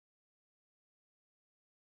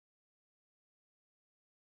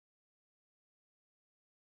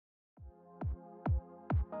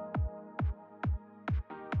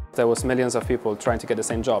There was millions of people trying to get the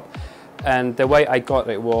same job. And the way I got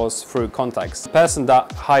it was through contacts. The person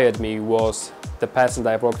that hired me was the person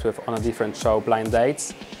that I worked with on a different show, Blind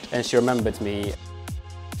Dates, and she remembered me.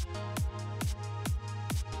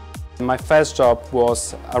 My first job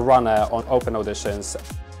was a runner on open auditions.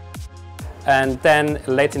 And then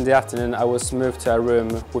late in the afternoon I was moved to a room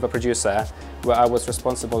with a producer where I was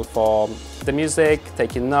responsible for the music,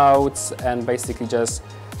 taking notes and basically just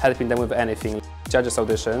helping them with anything. Judges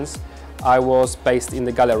auditions. I was based in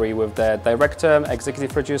the gallery with the director,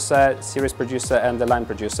 executive producer, series producer and the line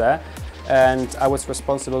producer. And I was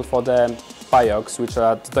responsible for the biogs, which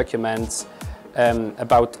are the documents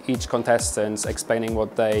about each contestant, explaining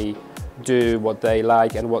what they do, what they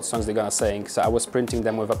like and what songs they're gonna sing. So I was printing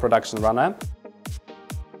them with a production runner.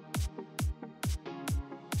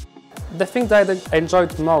 The thing that I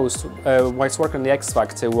enjoyed most whilst working on the X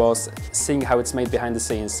Factor was seeing how it's made behind the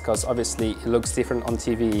scenes, because obviously it looks different on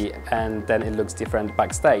TV and then it looks different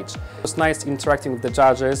backstage. It was nice interacting with the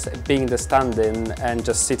judges, being the stand-in and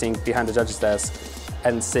just sitting behind the judge's desk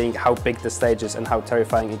and seeing how big the stage is and how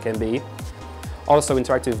terrifying it can be. Also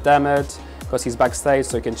interacting with Dermot, because he's backstage,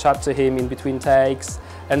 so you can chat to him in between takes.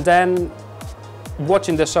 And then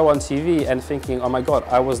watching the show on TV and thinking, oh my god,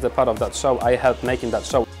 I was the part of that show, I helped making that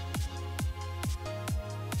show.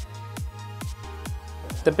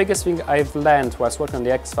 The biggest thing I've learned whilst working on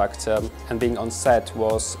the X Factor and being on set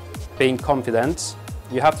was being confident.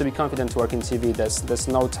 You have to be confident to work in TV. There's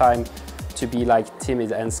no time to be like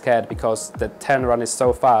timid and scared, because the turnaround is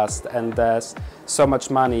so fast and there's so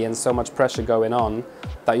much money and so much pressure going on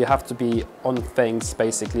that you have to be on things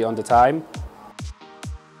basically on the time.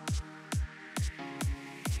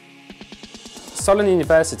 Solent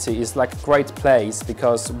University is like a great place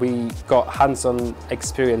because we got hands-on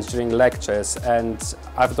experience during lectures, and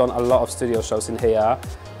I've done a lot of studio shows in here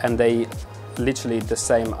and they literally the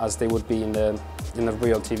same as they would be in the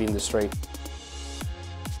real TV industry.